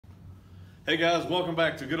Hey guys, welcome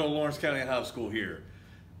back to good old Lawrence County High School here.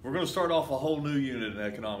 We're going to start off a whole new unit in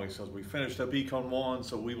economics because we finished up Econ 1,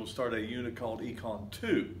 so we will start a unit called Econ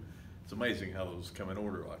 2. It's amazing how those come in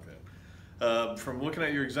order like that. From looking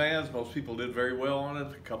at your exams, most people did very well on it.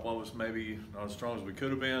 A couple of us maybe not as strong as we could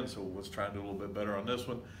have been, so let's try and do a little bit better on this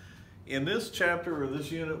one. In this chapter or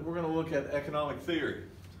this unit, we're going to look at economic theory.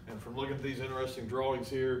 And from looking at these interesting drawings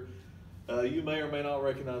here, you may or may not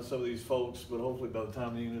recognize some of these folks, but hopefully by the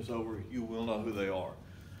time the unit is over, you will know who they are.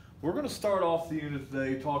 We're going to start off the unit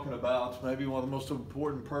today talking about maybe one of the most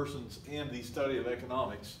important persons in the study of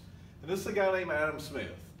economics. And this is a guy named Adam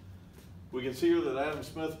Smith. We can see here that Adam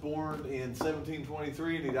Smith born in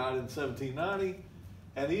 1723 and he died in 1790.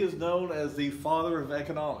 And he is known as the father of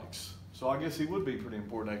economics. So I guess he would be pretty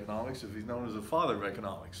important in economics if he's known as the father of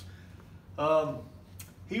economics.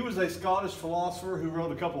 He was a Scottish philosopher who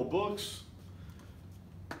wrote a couple of books.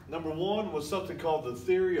 Number one was something called The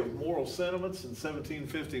Theory of Moral Sentiments in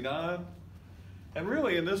 1759. And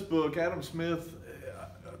really in this book, Adam Smith,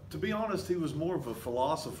 to be honest, he was more of a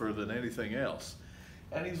philosopher than anything else.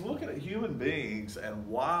 And he's looking at human beings and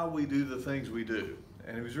why we do the things we do.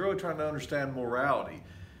 And he was really trying to understand morality.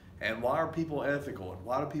 And why are people ethical? And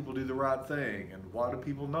why do people do the right thing? And why do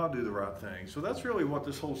people not do the right thing? So that's really what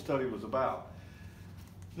this whole study was about.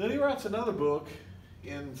 Then he writes another book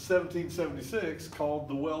in 1776 called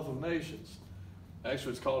The Wealth of Nations.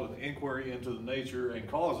 Actually, it's called An Inquiry into the Nature and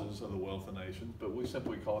Causes of the Wealth of Nations, but we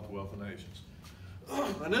simply call it The Wealth of Nations.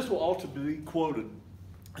 And this will ultimately be quoted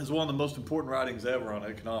as one of the most important writings ever on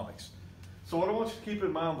economics. So what I want you to keep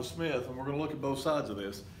in mind with Smith, and we're going to look at both sides of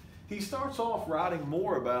this, he starts off writing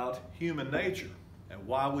more about human nature and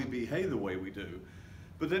why we behave the way we do.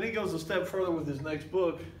 But then he goes a step further with his next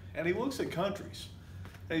book, and he looks at countries.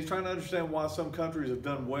 And he's trying to understand why some countries have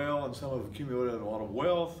done well and some have accumulated a lot of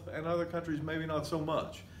wealth and other countries maybe not so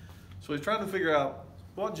much. So he's trying to figure out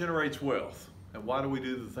what generates wealth and why do we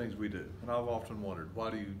do the things we do. And I've often wondered,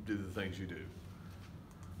 why do you do the things you do?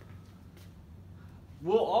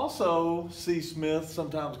 We'll also see Smith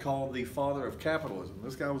sometimes called the father of capitalism.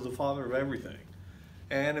 This guy was the father of everything.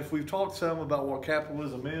 And if we've talked some about what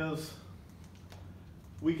capitalism is,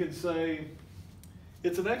 we can say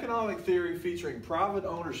it's an economic theory featuring private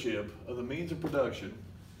ownership of the means of production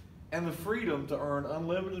and the freedom to earn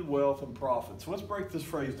unlimited wealth and profits. So let's break this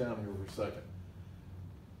phrase down here for a second.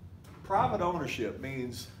 Private ownership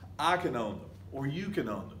means I can own them, or you can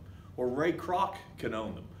own them, or Ray Kroc can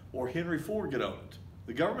own them, or Henry Ford can own it.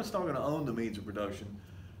 The government's not going to own the means of production.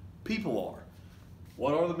 People are.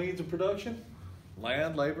 What are the means of production?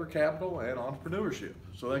 Land, labor, capital, and entrepreneurship.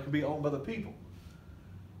 So they can be owned by the people.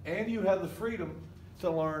 And you have the freedom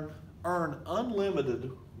to earn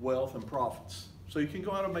unlimited wealth and profits. So you can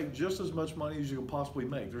go out and make just as much money as you can possibly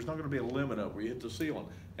make. There's not going to be a limit up where you hit the ceiling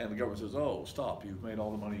and the government says, oh, stop, you've made all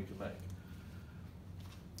the money you can make.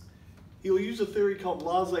 He'll use a theory called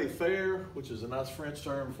laissez-faire, which is a nice French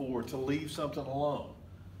term for to leave something alone,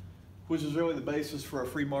 which is really the basis for a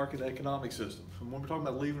free market economic system. And when we're talking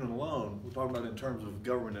about leaving it alone, we're talking about in terms of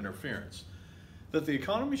government interference. That the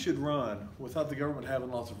economy should run without the government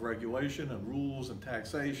having lots of regulation and rules and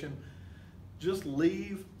taxation. Just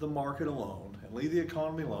leave the market alone and leave the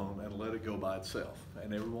economy alone and let it go by itself.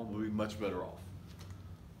 And everyone will be much better off.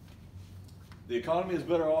 The economy is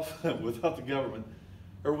better off without the government,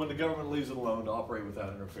 or when the government leaves it alone to operate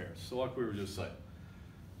without interference. So like we were just saying.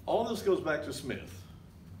 All this goes back to Smith.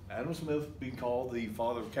 Adam Smith being called the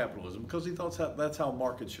father of capitalism because he thought that's how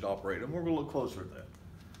markets should operate. And we're going to look closer at that.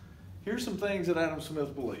 Here's some things that Adam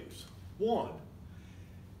Smith believes. One,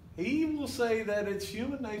 he will say that it's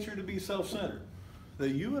human nature to be self-centered, that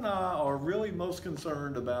you and I are really most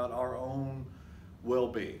concerned about our own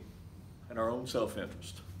well-being and our own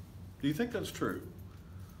self-interest. Do you think that's true?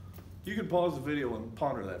 You can pause the video and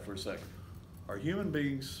ponder that for a second. Are human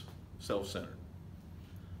beings self-centered?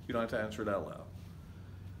 You don't have to answer it out loud.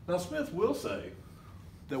 Now, Smith will say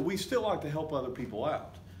that we still like to help other people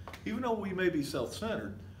out. Even though we may be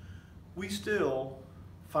self-centered, we still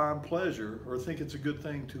find pleasure or think it's a good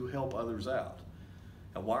thing to help others out.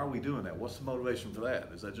 And why are we doing that? What's the motivation for that?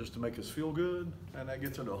 Is that just to make us feel good? And that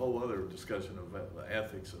gets into a whole other discussion of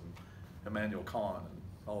ethics and Immanuel Kant and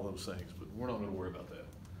all those things, but we're not going to worry about that.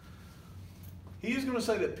 He's going to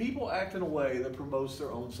say that people act in a way that promotes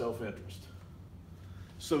their own self-interest.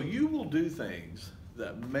 So you will do things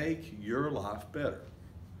that make your life better.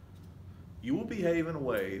 You will behave in a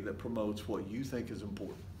way that promotes what you think is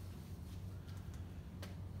important.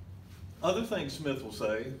 Other things Smith will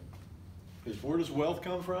say is, where does wealth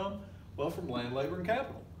come from? Well, from land, labor, and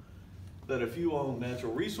capital. That if you own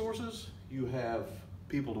natural resources, you have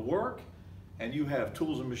people to work, and you have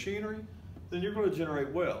tools and machinery, then you're going to generate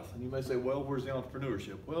wealth. And you may say, well, where's the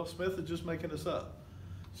entrepreneurship? Well, Smith is just making this up.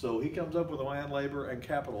 So he comes up with a land, labor, and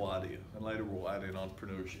capital idea, and later we'll add in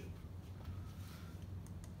entrepreneurship.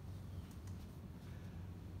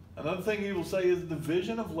 Another thing he will say is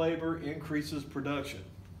division of labor increases production.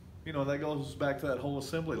 You know, that goes back to that whole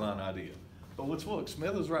assembly line idea. But let's look,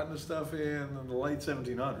 Smith is writing this stuff in the late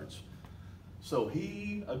 1700s. So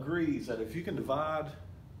he agrees that if you can divide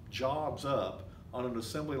jobs up on an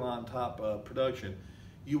assembly line type of production,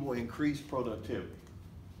 you will increase productivity.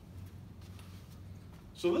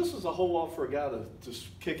 So this is a whole lot for a guy to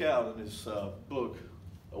kick out in his book,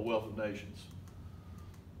 A Wealth of Nations.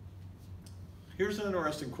 Here's an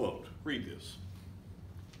interesting quote. Read this.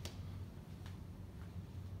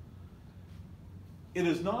 It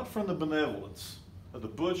is not from the benevolence of the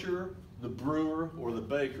butcher, the brewer, or the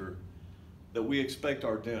baker that we expect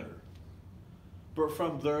our dinner, but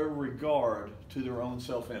from their regard to their own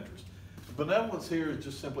self-interest. Benevolence here is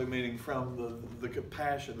just simply meaning from the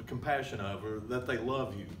compassion of, or that they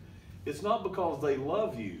love you. It's not because they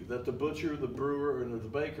love you that the butcher, the brewer, and the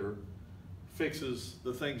baker fixes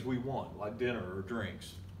the things we want, like dinner or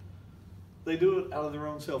drinks. They do it out of their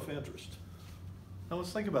own self-interest. Now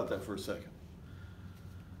let's think about that for a second.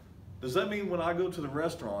 Does that mean when I go to the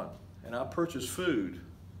restaurant and I purchase food,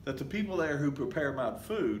 that the people there who prepare my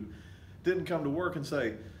food didn't come to work and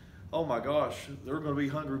say, oh my gosh, there are going to be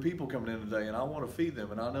hungry people coming in today and I want to feed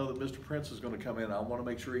them, and I know that Mr. Prince is going to come in and I want to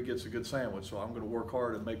make sure he gets a good sandwich, so I'm going to work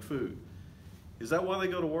hard and make food. Is that why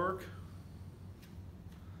they go to work?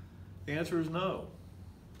 The answer is no.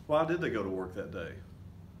 Why did they go to work that day?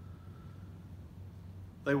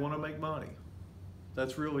 They want to make money.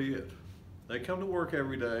 That's really it. They come to work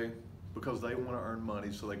every day because they want to earn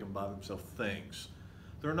money so they can buy themselves things.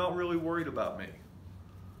 They're not really worried about me.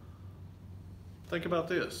 Think about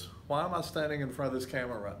this. Why am I standing in front of this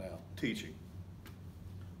camera right now, teaching?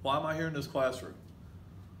 Why am I here in this classroom?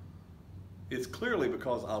 It's clearly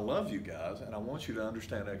because I love you guys and I want you to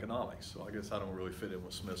understand economics. So I guess I don't really fit in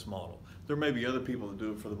with Smith's model. There may be other people that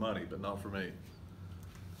do it for the money, but not for me.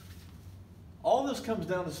 All this comes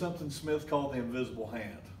down to something Smith called the invisible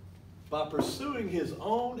hand. By pursuing his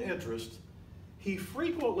own interest, he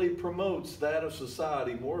frequently promotes that of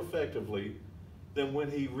society more effectively than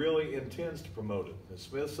when he really intends to promote it. And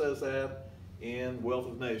Smith says that in Wealth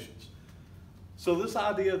of Nations. So this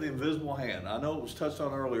idea of the invisible hand, I know it was touched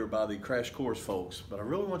on earlier by the crash course folks, but I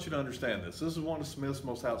really want you to understand this. This is one of Smith's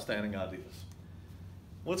most outstanding ideas.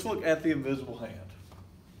 Let's look at the invisible hand.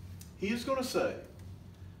 He's going to say,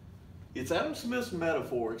 it's Adam Smith's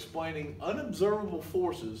metaphor explaining unobservable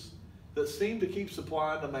forces that seem to keep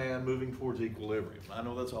supply and demand moving towards equilibrium. I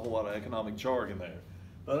know that's a whole lot of economic jargon there,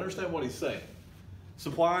 but understand what he's saying.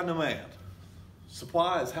 Supply and demand.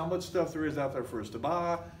 Supply is how much stuff there is out there for us to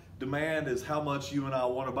buy. Demand is how much you and I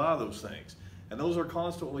want to buy those things. And those are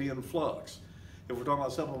constantly in flux. If we're talking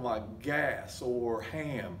about something like gas or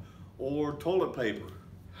ham or toilet paper,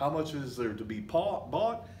 how much is there to be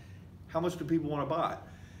bought? How much do people want to buy?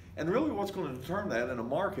 And really what's going to determine that in a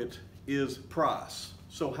market is price.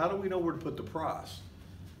 So how do we know where to put the price?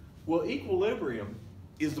 Well, equilibrium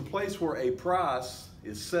is the place where a price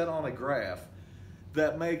is set on a graph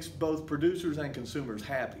that makes both producers and consumers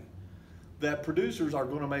happy. That producers are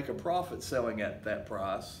going to make a profit selling at that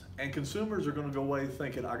price, and consumers are going to go away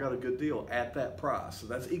thinking, I got a good deal at that price. So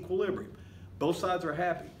that's equilibrium. Both sides are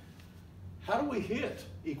happy. How do we hit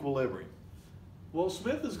equilibrium? Well,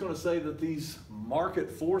 Smith is going to say that these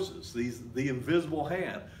market forces, the invisible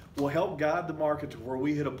hand, will help guide the market to where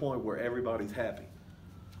we hit a point where everybody's happy.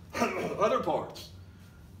 Other parts.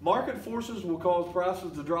 Market forces will cause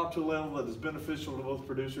prices to drop to a level that is beneficial to both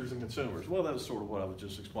producers and consumers. Well, that was sort of what I was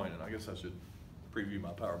just explaining. I guess I should preview my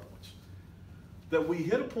PowerPoints. That we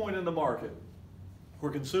hit a point in the market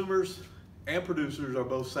where consumers and producers are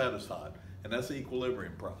both satisfied, and that's the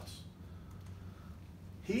equilibrium price.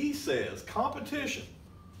 He says competition,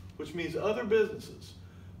 which means other businesses,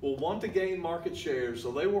 will want to gain market share,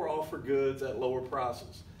 so they will offer goods at lower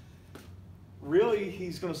prices. Really,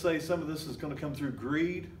 he's going to say some of this is going to come through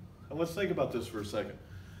greed. And let's think about this for a second.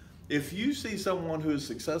 If you see someone who is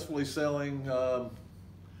successfully selling, I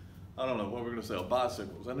don't know what we're going to sell,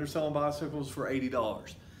 bicycles, and they're selling bicycles for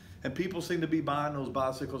 $80, and people seem to be buying those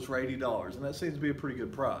bicycles for $80, and that seems to be a pretty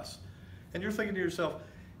good price. And you're thinking to yourself,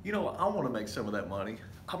 you know, I want to make some of that money.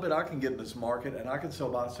 I bet I can get in this market and I can sell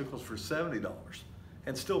bicycles for $70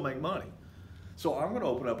 and still make money. So I'm going to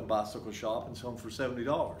open up a bicycle shop and sell them for $70.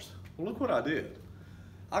 Well, look what I did.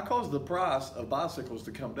 I caused the price of bicycles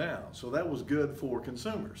to come down, so that was good for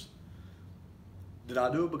consumers. Did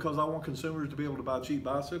I do it because I want consumers to be able to buy cheap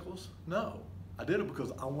bicycles? No. I did it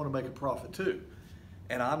because I want to make a profit too.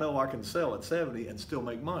 And I know I can sell at 70 and still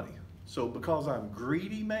make money. So because I'm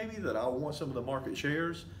greedy maybe, that I want some of the market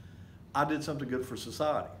shares, I did something good for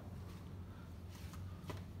society.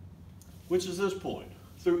 Which is this point.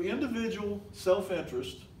 Through individual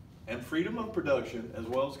self-interest and freedom of production as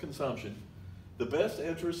well as consumption, the best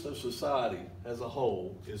interest of society as a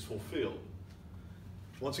whole is fulfilled.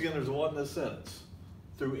 Once again, there's a what in this sentence.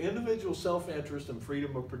 Through individual self-interest and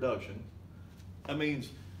freedom of production, that means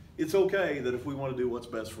it's okay that if we want to do what's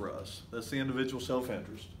best for us, that's the individual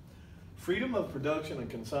self-interest. Freedom of production and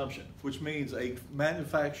consumption, which means a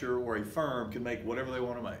manufacturer or a firm can make whatever they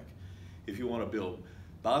want to make. If you want to build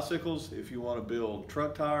bicycles, if you want to build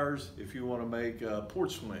truck tires, if you want to make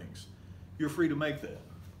porch swings, you're free to make that.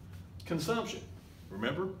 Consumption,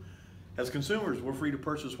 remember? As consumers, we're free to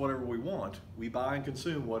purchase whatever we want. We buy and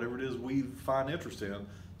consume whatever it is we find interest in.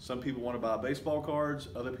 Some people want to buy baseball cards,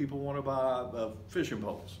 other people want to buy fishing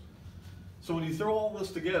poles. So when you throw all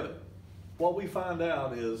this together, what we find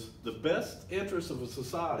out is the best interest of a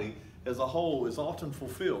society as a whole is often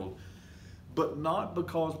fulfilled, but not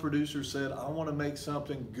because producers said, I want to make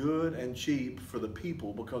something good and cheap for the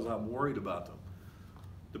people because I'm worried about them.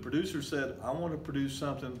 The producer said, I want to produce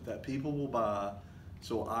something that people will buy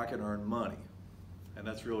so I can earn money. And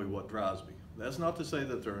that's really what drives me. That's not to say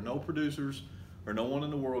that there are no producers or no one in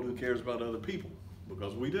the world who cares about other people,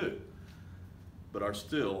 because we do. But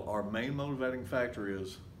our main motivating factor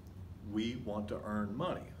is we want to earn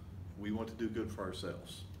money. We want to do good for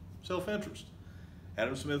ourselves. Self-interest.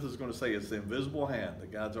 Adam Smith is going to say it's the invisible hand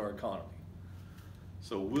that guides our economy.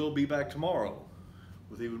 So we'll be back tomorrow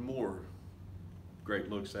with even more great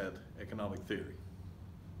looks at economic theory.